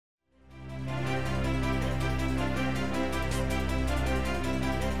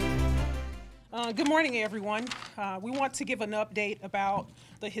Good morning, everyone. We want to give an update about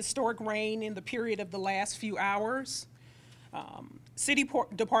the historic rain in the period of the last few hours. City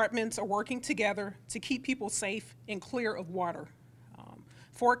departments are working together to keep people safe and clear of water.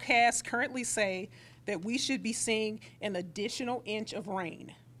 Forecasts currently say that we should be seeing an additional inch of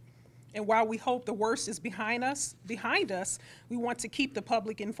rain. And while we hope the worst is behind us, we want to keep the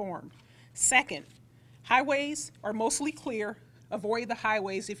public informed. Second, highways are mostly clear. Avoid the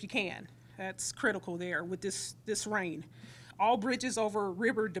highways if you can. That's critical there with this rain. All bridges over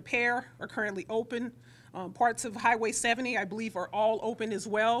River de Pere are currently open. Parts of Highway 70, I believe, are all open as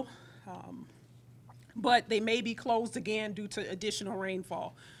well. But they may be closed again due to additional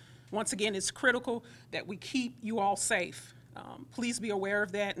rainfall. Once again, it's critical that we keep you all safe. Please be aware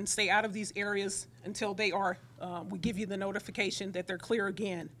of that and stay out of these areas until we give you the notification that they're clear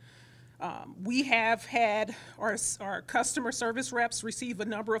again. We have had our customer service reps receive a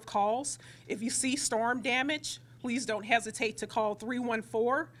number of calls. If you see storm damage, please don't hesitate to call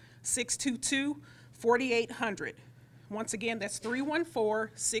 314-622-4800. Once again, that's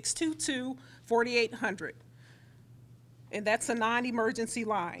 314-622-4800. And that's a non-emergency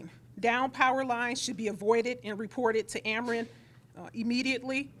line. Down power lines should be avoided and reported to Ameren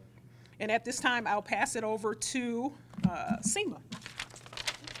immediately. And at this time, I'll pass it over to SEMA.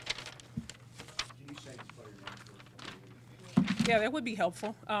 Yeah, that would be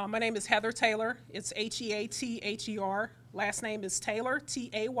helpful. My name is Heather Taylor. It's Heather. Last name is Taylor,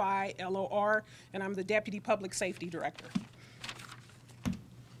 Taylor, and I'm the Deputy Public Safety Director.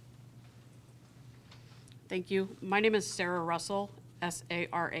 Thank you. My name is Sarah Russell,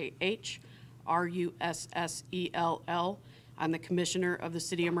 SarahRussell. I'm the Commissioner of the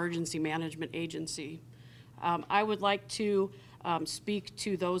City Emergency Management Agency. I would like to speak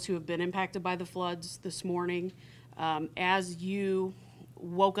to those who have been impacted by the floods this morning. As you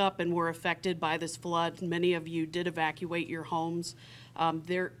woke up and were affected by this flood, many of you did evacuate your homes.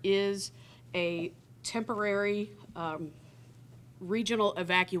 There is a temporary regional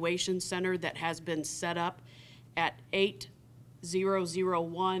evacuation center that has been set up at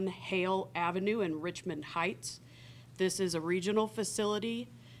 8001 Hale Avenue in Richmond Heights. This is a regional facility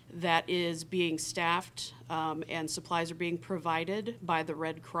that is being staffed and supplies are being provided by the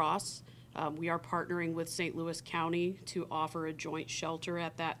Red Cross. We are partnering with St. Louis County to offer a joint shelter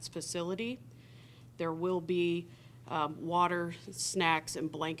at that facility. There will be water, snacks, and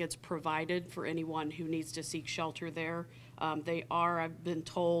blankets provided for anyone who needs to seek shelter there. They are, I've been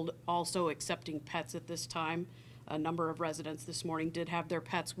told, also accepting pets at this time. A number of residents this morning did have their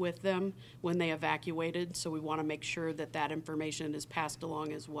pets with them when they evacuated, so we want to make sure that that information is passed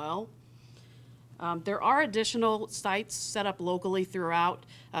along as well. There are additional sites set up locally throughout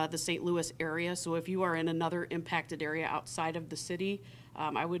the St. Louis area, so if you are in another impacted area outside of the city,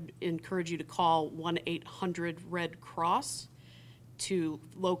 I would encourage you to call 1-800-RED-CROSS to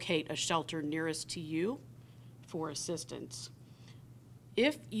locate a shelter nearest to you for assistance.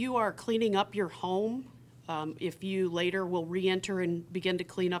 If you are cleaning up your home, if you later will re-enter and begin to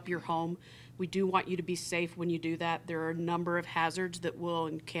clean up your home, we do want you to be safe when you do that. There are a number of hazards that will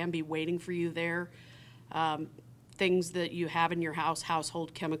and can be waiting for you there. Things that you have in your house,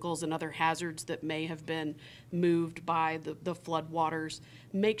 household chemicals and other hazards that may have been moved by the flood waters.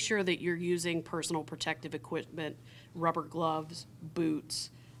 Make sure that you're using personal protective equipment, rubber gloves,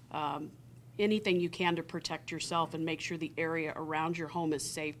 boots, anything you can to protect yourself and make sure the area around your home is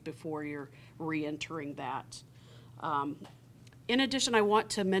safe before you're re-entering that. In addition, I want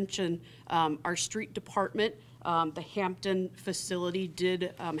to mention our street department. The Hampton facility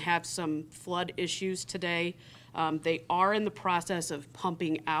did have some flood issues today. They are in the process of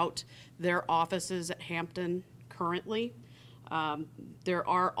pumping out their offices at Hampton currently. There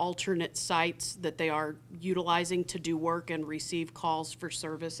are alternate sites that they are utilizing to do work and receive calls for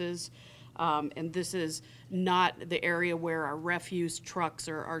services. And this is not the area where our refuse trucks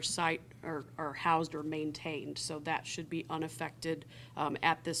or our site are housed or maintained, so that should be unaffected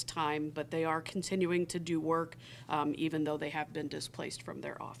at this time, but they are continuing to do work even though they have been displaced from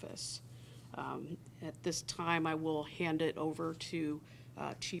their office. At this time, I will hand it over to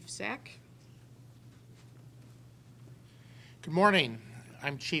Chief Sack. Good morning.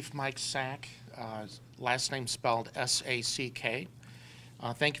 I'm Chief Mike Sack, last name spelled S-A-C-K.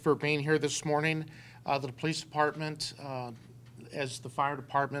 Thank you for being here this morning. The police department, as the fire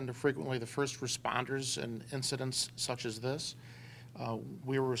department, are frequently the first responders in incidents such as this.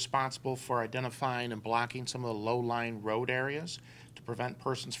 We were responsible for identifying and blocking some of the low-lying road areas to prevent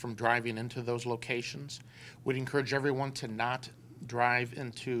persons from driving into those locations. We'd encourage everyone to not drive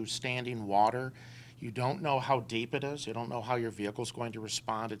into standing water. You don't know how deep it is. You don't know how your vehicle's going to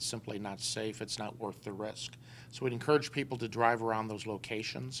respond. It's simply not safe. It's not worth the risk. So we'd encourage people to drive around those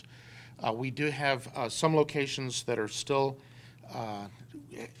locations. We do have some locations that are still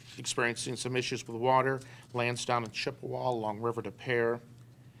experiencing some issues with water. Lansdowne and Chippewa along River to Pear,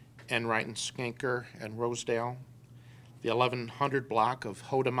 Enright and Skinker and Rosedale, the 1100 block of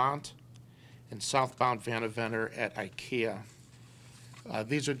Hodemont, and southbound Vanaventer at IKEA.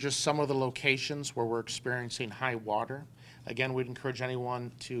 These are just some of the locations where we're experiencing high water. Again, we'd encourage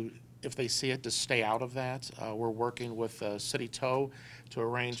anyone to, if they see it, to stay out of that. We're working with City Tow to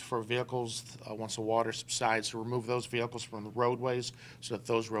arrange for vehicles, once the water subsides, to remove those vehicles from the roadways so that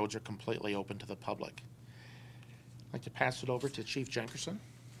those roads are completely open to the public. I'd like to pass it over to Chief Jenkerson.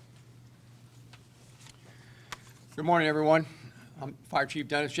 Good morning, everyone. I'm Fire Chief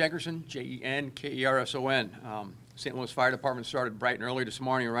Dennis Jenkerson, Jenkerson. St. Louis Fire Department started bright and early this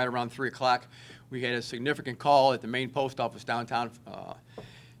morning, right around 3 o'clock. We had a significant call at the main post office downtown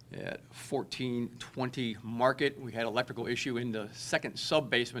at 1420 Market. We had electrical issue in the second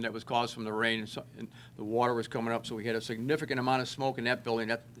sub-basement that was caused from the rain, and the water was coming up, so we had a significant amount of smoke in that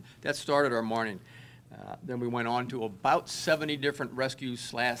building. That started our morning. Then we went on to about 70 different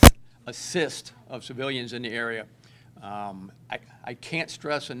rescue/assist of civilians in the area. I can't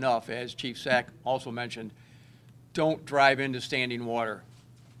stress enough, as Chief Sack also mentioned, don't drive into standing water.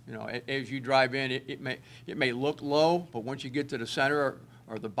 You know, as you drive in, it may look low, but once you get to the center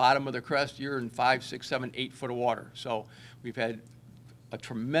or the bottom of the crest, you're in 5, 6, 7, 8 foot of water. So we've had a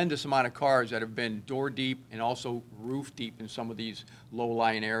tremendous amount of cars that have been door deep and also roof deep in some of these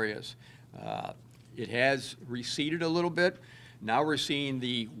low-lying areas. It has receded a little bit. Now we're seeing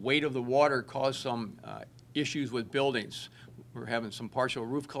the weight of the water cause some issues with buildings. We're having some partial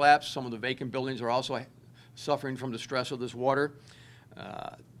roof collapse. Some of the vacant buildings are also suffering from the stress of this water.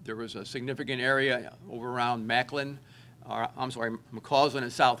 There was a significant area over around McCausland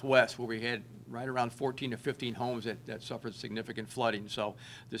and Southwest, where we had right around 14 to 15 homes that suffered significant flooding. So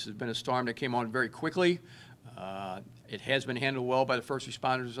this has been a storm that came on very quickly. It has been handled well by the first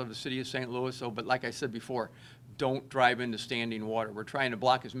responders of the city of St. Louis. So, but like I said before, don't drive into standing water. We're trying to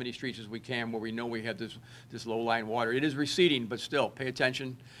block as many streets as we can where we know we have this low-lying water. It is receding, but still, pay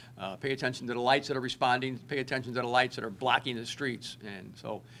attention. Pay attention to the lights that are responding. Pay attention to the lights that are blocking the streets. And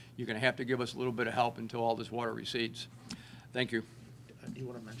so you're going to have to give us a little bit of help until all this water recedes. Thank you. Do you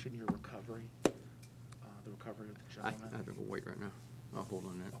want to mention your recovery, the recovery of the gentleman? I have to go wait right now. I'll hold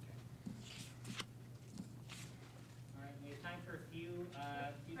on that. Okay. All right, we have time for a few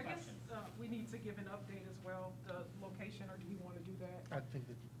I guess questions. we need to give an update as well, the location, or do you want to do that? I think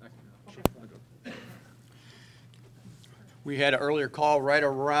that We had an earlier call right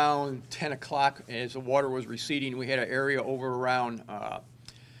around 10 o'clock as the water was receding. We had an area over around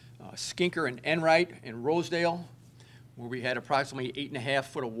Skinker and Enright and Rosedale where we had approximately 8.5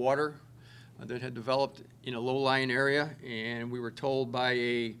 foot of water that had developed in a low-lying area, and we were told by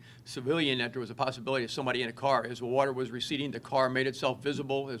a civilian that there was a possibility of somebody in a car. As the water was receding, the car made itself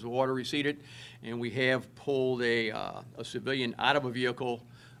visible as the water receded, and we have pulled a civilian out of a vehicle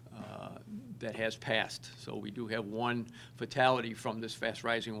that has passed. So we do have one fatality from this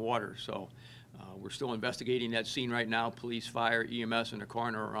fast-rising water. So we're still investigating that scene right now. Police, fire, EMS, and the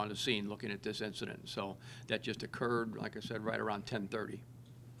coroner are on the scene looking at this incident. So that just occurred, like I said, right around 10:30.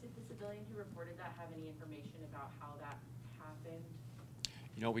 Did the civilian who reported that have any information about how that happened?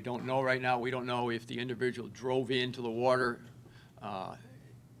 You know, we don't know right now. We don't know if the individual drove into the water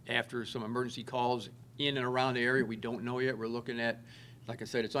after some emergency calls in and around the area. We don't know yet. We're looking at, like I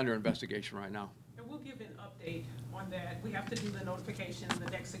said, it's under investigation right now. And we'll give an update on that. We have to do the notification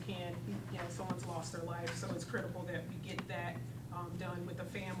the next of kin, you know, someone's lost their life, so it's critical that we get that done with the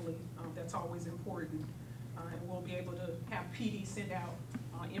family. That's always important. And we'll be able to have PD send out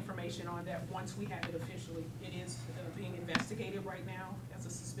information on that once we have it officially. It is being investigated right now as a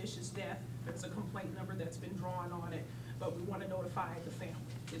suspicious death. There's a complaint number that's been drawn on it, but we want to notify the family.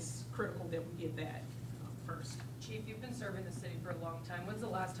 It's critical that we get that first. Chief, you've been serving the city for a long time. When's the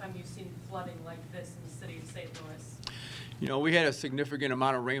last time you've seen flooding like this in the city of St. Louis? You know, we had a significant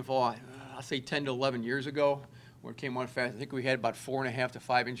amount of rainfall, I'll say 10 to 11 years ago, where it came on fast. I think we had about 4.5 to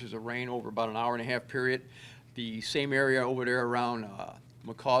 5 inches of rain over about an hour-and-a-half period. The same area over there around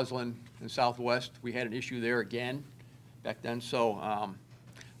McCausland and Southwest, we had an issue there again back then. So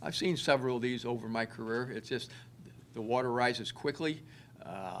I've seen several of these over my career. It's just the water rises quickly.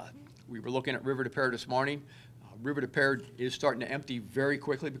 We were looking at River to Pear this morning. River to Pear is starting to empty very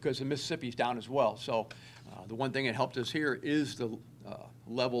quickly because the Mississippi's down as well. So the one thing that helped us here is the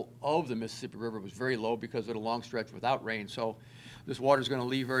level of the Mississippi River was very low because of the long stretch without rain. So this water's going to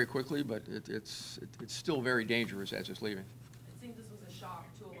leave very quickly, but it's still very dangerous as it's leaving. It seems this was a shock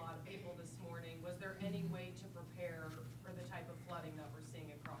to a lot of people this morning. Was there any way to prepare for the type of flooding that we're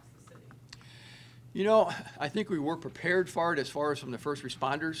seeing across the city? You know, I think we were prepared for it as far as from the first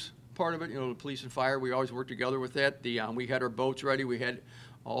responders part of it. You know, the police and fire, we always work together with that. We had our boats ready. We had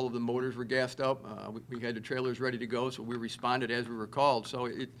all of the motors were gassed up. We had the trailers ready to go, so we responded as we were called. So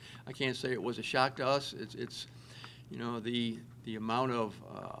I can't say it was a shock to us. It's you know, the amount of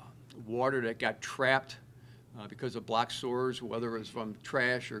water that got trapped because of blocked sewers, whether it was from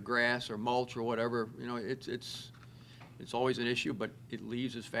trash or grass or mulch or whatever. You know, it's always an issue, but it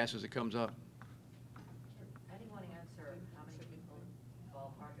leaves as fast as it comes up. Can anyone answer how many people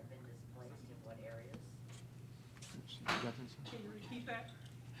ballpark have been displaced in what areas? Can you repeat that?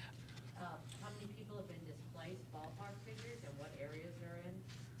 How many people have been displaced, ballpark figures, and what areas they're in?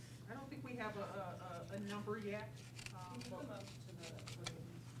 I don't think we have a number yet.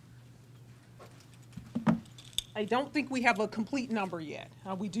 I don't think we have a complete number yet.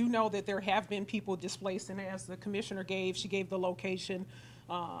 We do know that there have been people displaced, and as the commissioner she gave the location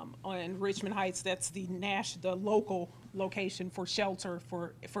on Richmond Heights. That's the local location for shelter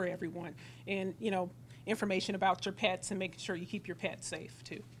for everyone. And, you know, information about your pets and making sure you keep your pets safe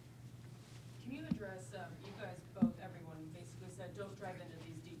too. Can you address, you guys both, everyone basically said, don't drive into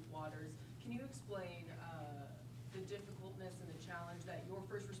these deep waters. Can you explain the difficultness and the challenge that your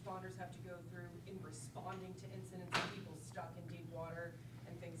first responders have to go through in responding to incidents of people stuck in deep water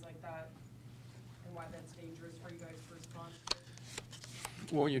and things like that, and why that's dangerous for you guys to respond to?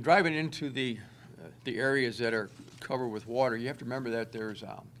 Well, when you're driving into the areas that are covered with water, you have to remember that there's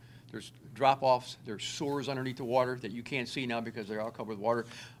drop-offs, there's sewers underneath the water that you can't see now because they're all covered with water.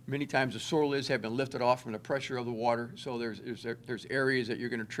 Many times the sewer lids have been lifted off from the pressure of the water, so there's areas that you're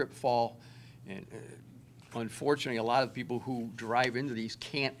going to trip, fall, and unfortunately, a lot of people who drive into these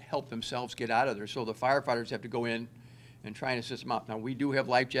can't help themselves get out of there, so the firefighters have to go in and try and assist them out. Now, we do have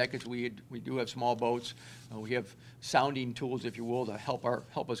life jackets, we do have small boats, we have sounding tools, if you will, to help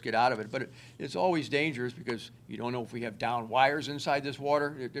us get out of it. But it's always dangerous because you don't know if we have down wires inside this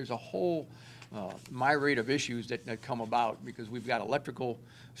water. There's a whole myriad of issues that come about because we've got electrical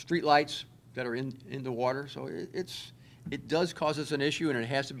street lights that are in the water. So it does cause us an issue, and it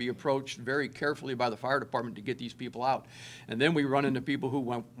has to be approached very carefully by the fire department to get these people out. And then we run into people who,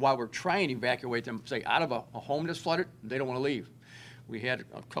 while we're trying to evacuate them, say, out of a home that's flooded, they don't want to leave. We had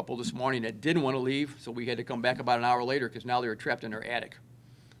a couple this morning that didn't want to leave, so we had to come back about an hour later because now they were trapped in their attic.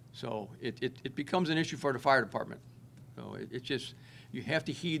 So it becomes an issue for the fire department. So it's just, you have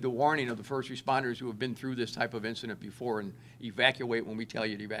to heed the warning of the first responders who have been through this type of incident before and evacuate when we tell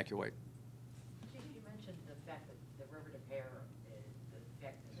you to evacuate. You mentioned the fact that the river to Bear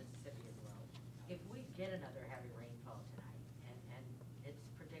affects the Mississippi as well. If we get another heavy rainfall tonight, and it's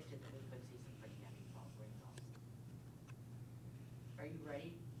predicted that we could see some pretty heavy rainfalls, are you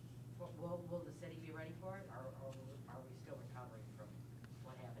ready? Will the city be ready for it, or are we still recovering from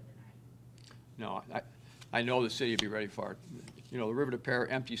what happened tonight? No, I know the city will be ready for it. You know, the river to Pear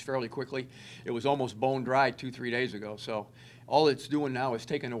empties fairly quickly. It was almost bone dry 2-3 days ago. So all it's doing now is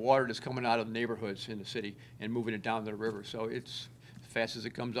taking the water that's coming out of the neighborhoods in the city and moving it down to the river. So it's, as fast as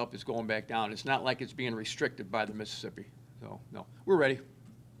it comes up, it's going back down. It's not like it's being restricted by the Mississippi. So, no, we're ready.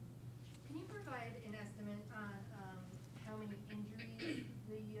 Can you provide an estimate on how many injuries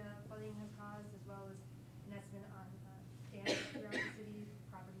the flooding has caused, as well as an estimate on damage throughout the city,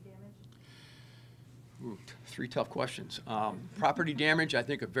 property damage? Ooh, 3 tough questions. Property damage, I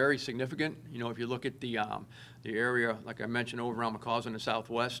think, are very significant. You know, if you look at the area, like I mentioned, over around McCausland in the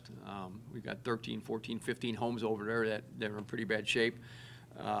southwest, we've got 13, 14, 15 homes over there that are in pretty bad shape.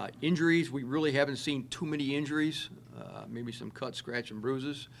 Injuries, we really haven't seen too many injuries, maybe some cuts, scratch, and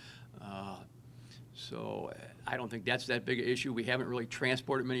bruises. So I don't think that's that big an issue. We haven't really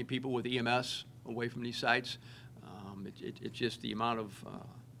transported many people with EMS away from these sites. It's just the amount of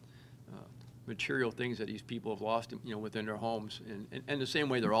material things that these people have lost, you know, within their homes. And the same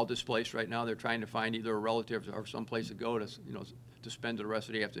way, they're all displaced right now. They're trying to find either a relative or someplace to go to, you know, to spend the rest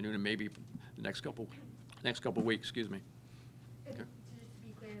of the afternoon and maybe the next couple weeks, excuse me. And just to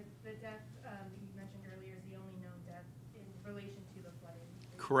be clear, the death that you mentioned earlier is the only known death in relation to the flooding?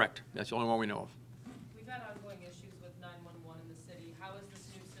 Correct. That's the only one we know of. We've had ongoing issues with 911 in the city. How is this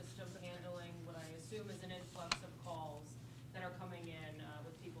new system handling what I assume is an influx of calls that are coming in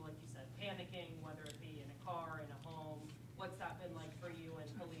with people, like you said, panicking, whether it be in a car, in a home? What's that been like for you and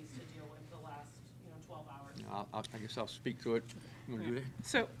police to deal with the last, 12 hours? I guess I'll speak to it. You wanna do that?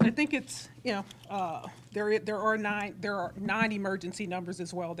 So I think it's, there are non-emergency numbers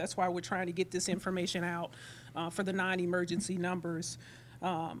as well. That's why we're trying to get this information out for the non-emergency numbers.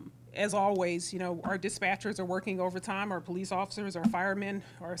 As always, our dispatchers are working overtime, our police officers, our firemen,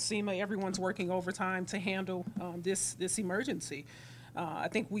 our SEMA, everyone's working overtime to handle this emergency. I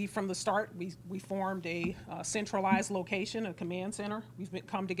think from the start, we formed a centralized location, a command center. We've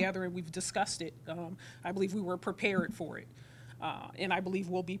come together and we've discussed it. I believe we were prepared for it. And I believe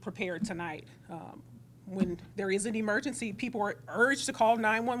we'll be prepared tonight. When there is an emergency, people are urged to call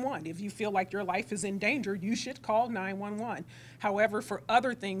 911. If you feel like your life is in danger, you should call 911. However, for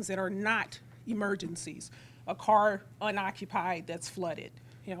other things that are not emergencies, a car unoccupied that's flooded,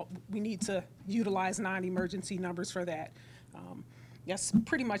 we need to utilize non-emergency numbers for that. That's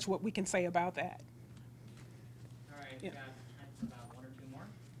pretty much what we can say about that. All right, we Yeah. got time for about one or two more.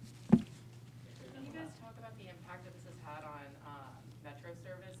 Can you guys talk about the impact that this has had on Metro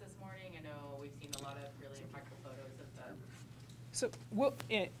service this morning? I know we've seen a lot of really impactful photos of the. So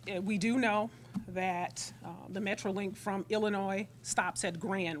we do know that the Metrolink from Illinois stops at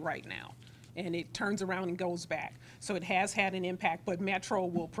Grand right now, and it turns around and goes back. So it has had an impact, but Metro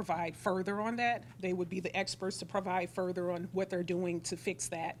will provide further on that. They would be the experts to provide further on what they're doing to fix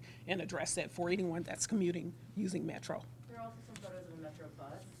that and address that for anyone that's commuting using Metro. There are also some photos of a Metro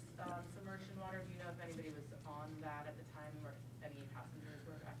bus submerged in water. Do you know if anybody was on that at the time or if any passengers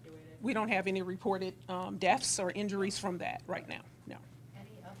were evacuated? We don't have any reported deaths or injuries from that right now, no.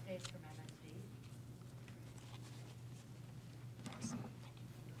 Any updates from MSD?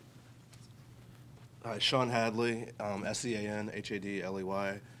 Hi, Sean Hadley, SEAN,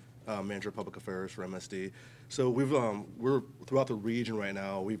 HADLEY, Manager of Public Affairs for MSD. So we're throughout the region right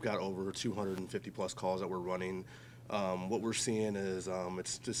now. We've got over 250 plus calls that we're running. What we're seeing is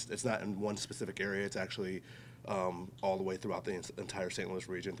it's not in one specific area. It's actually all the way throughout the entire St. Louis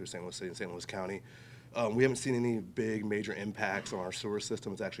region, through St. Louis City and St. Louis County. We haven't seen any big major impacts on our sewer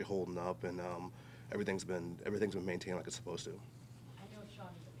system. It's actually holding up, and everything's been maintained like it's supposed to. I know, Sean,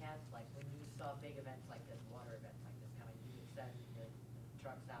 in the past, like when you saw big events like this, water events like this coming, you would send the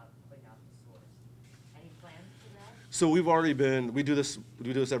trucks out, putting out the sewers. Any plans for that? So we do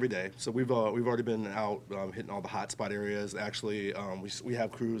this every day. So we've already been out hitting all the hot spot areas. Actually, we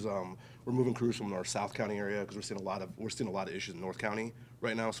have crews. We're moving crews from our South County area because we're seeing a lot of issues in North County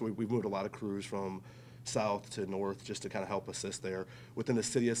right now. So we've moved a lot of crews from south to north just to kind of help assist there. Within the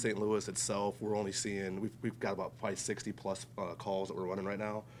city of St. Louis itself, we're only seeing we've got about probably 60 plus calls that we're running right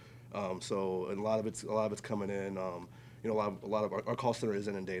now. So and a lot of it's coming in. A lot of our call center is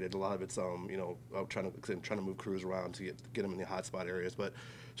inundated. A lot of it's trying to move crews around to get them in the hotspot areas. But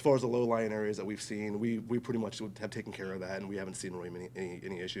as far as the low-lying areas that we've seen, we pretty much have taken care of that, and we haven't seen really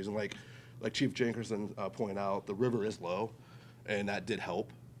any issues. And like Chief Jenkinson pointed out, the river is low, and that did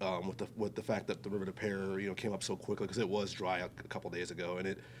help with the fact that the river to Pear came up so quickly because it was dry a couple days ago, and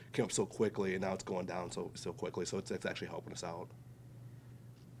it came up so quickly, and now it's going down so quickly. So it's actually helping us out.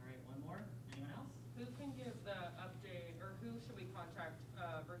 All right, one more. Anyone else? Who can give the update, or who should we contact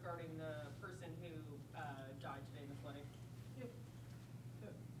regarding the person who died today in the flooding?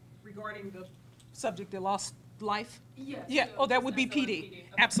 Regarding the subject that lost life? Yes. Yeah, so oh, that would be SLMPD. PD. Okay.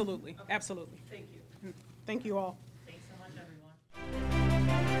 Absolutely, Okay. absolutely. Thank you. Thank you all.